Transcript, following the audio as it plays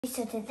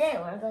So today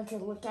we're going to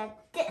look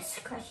at this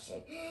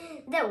question.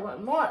 There were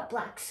more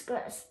black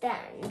squares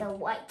than the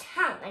white.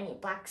 How many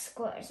black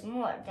squares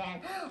more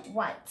than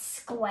white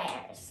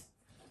squares?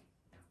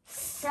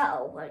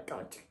 So we're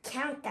going to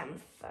count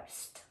them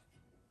first.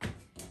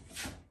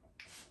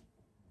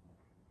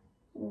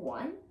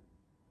 1,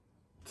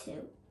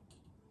 2,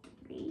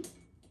 3,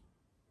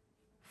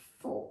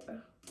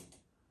 4,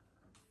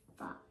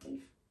 5,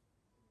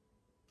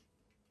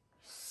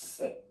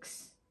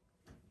 6.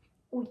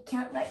 We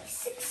can't write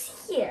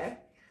 6 here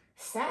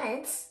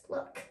since,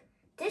 look,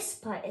 this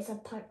part is a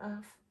part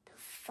of the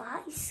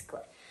 5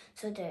 square.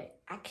 So they're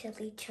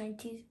actually trying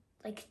to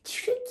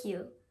trick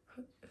you.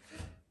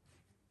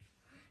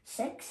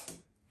 6,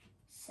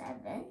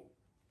 7,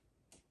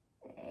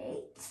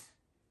 8,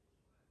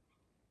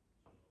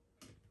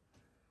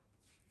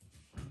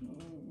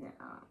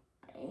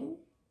 9.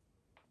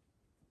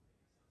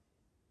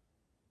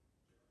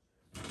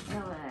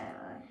 No,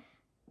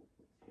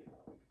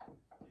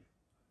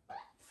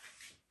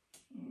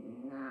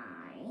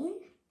 9.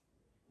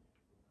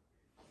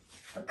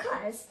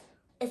 Because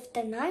if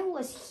the 9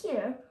 was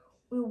here,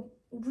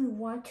 we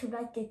want to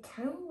write the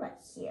 10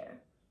 right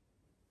here.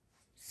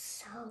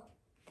 So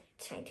they're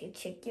trying to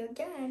trick you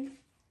again.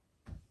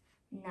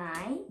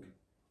 9,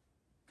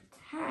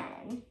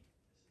 10,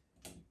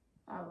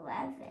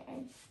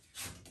 11,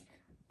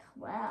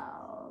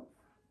 12,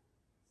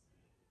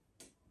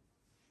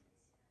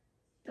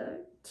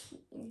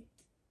 13,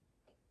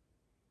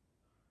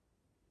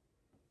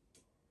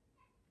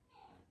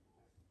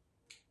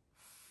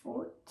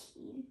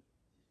 14,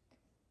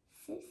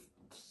 15,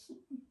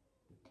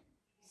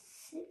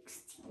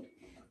 16.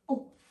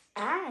 Oh,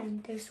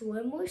 and there's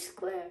one more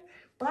square,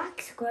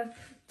 black square.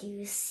 Do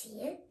you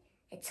see it?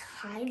 It's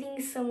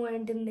hiding somewhere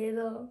in the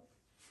middle.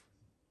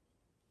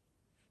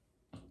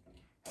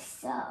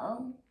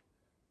 So,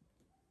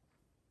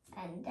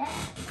 and then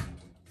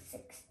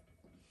 6,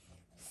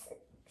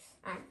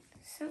 and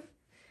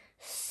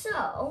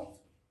so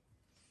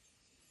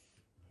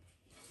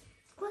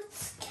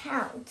let's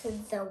count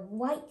the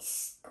white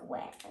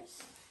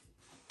squares.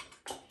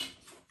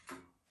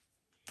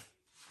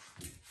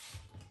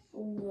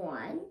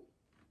 1,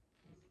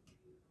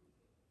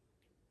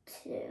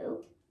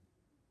 2,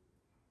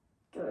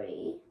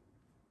 3,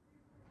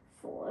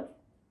 4.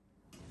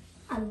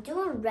 I'm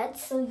doing red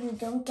so you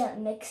don't get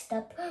mixed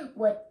up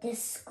with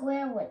this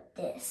square with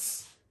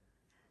this.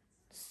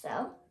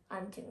 So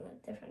I'm doing a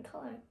different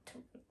color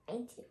to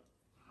remind you.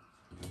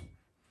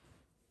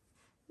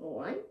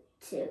 1,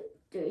 2,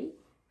 3,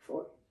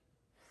 4,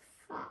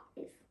 5,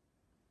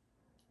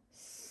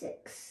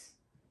 6,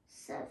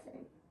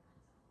 7,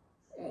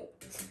 8.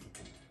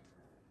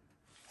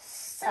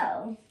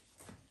 So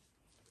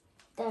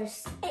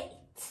there's 8.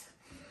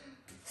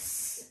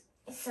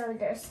 So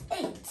there's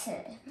 8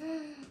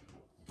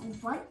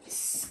 white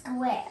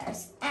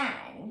squares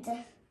and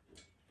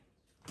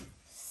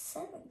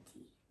 70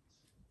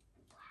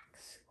 black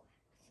squares.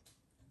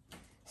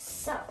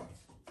 So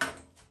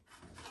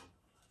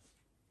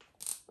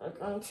we're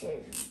going to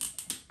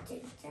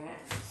do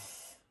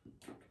this.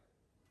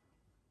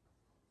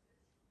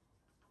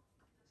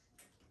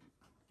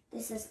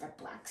 This is the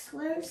black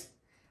squares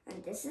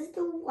and this is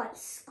the white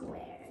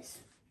squares.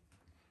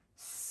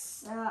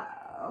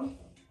 So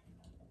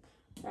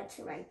let's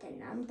write the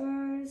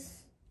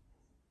numbers.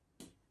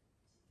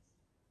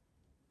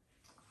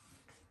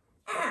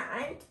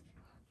 And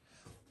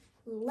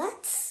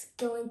let's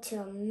go into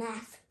a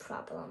math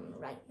problem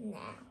right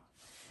now.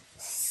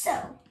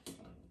 So,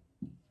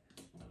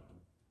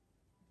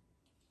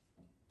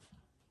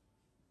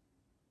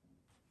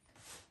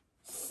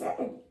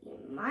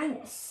 -70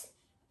 minus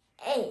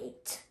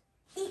 8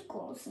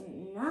 equals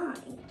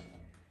 9.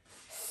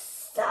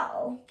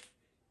 So,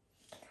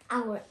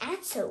 our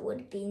answer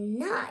would be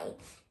 9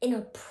 in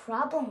a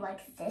problem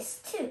like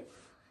this too.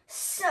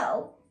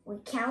 So, we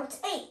count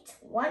 8.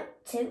 1,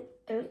 2,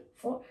 3,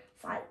 4,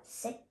 5,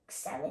 6,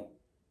 7,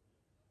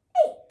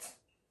 8.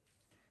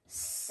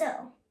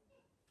 So,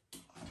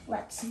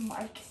 let's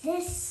mark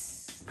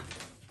this.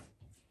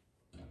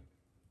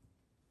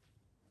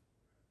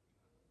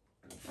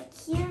 Right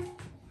here.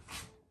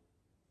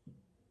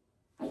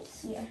 Right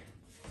here.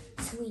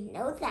 So we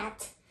know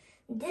that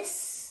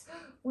this,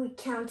 we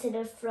counted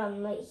it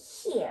from right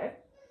here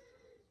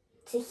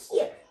to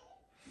here.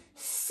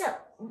 So,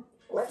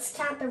 let's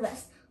count the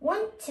rest.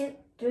 1, 2,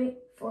 3,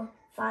 4,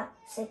 5,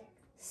 6,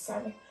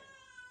 7,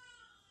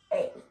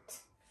 8.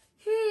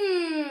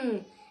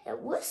 It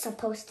was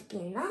supposed to be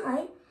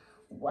 9.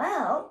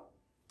 Well,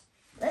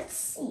 let's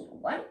see.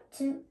 1,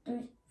 2,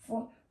 3,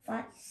 4,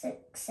 5,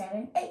 6,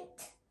 7,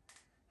 8.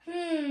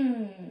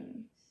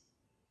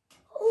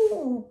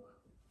 Oh,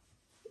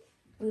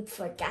 we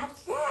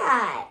forgot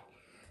that.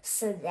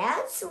 So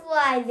that's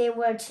why they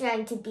were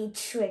trying to be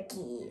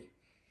tricky.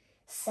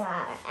 So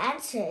our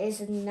answer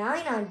is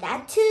 9 on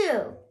that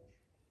too.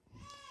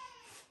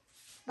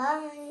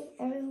 Bye,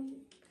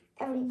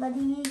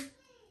 everybody.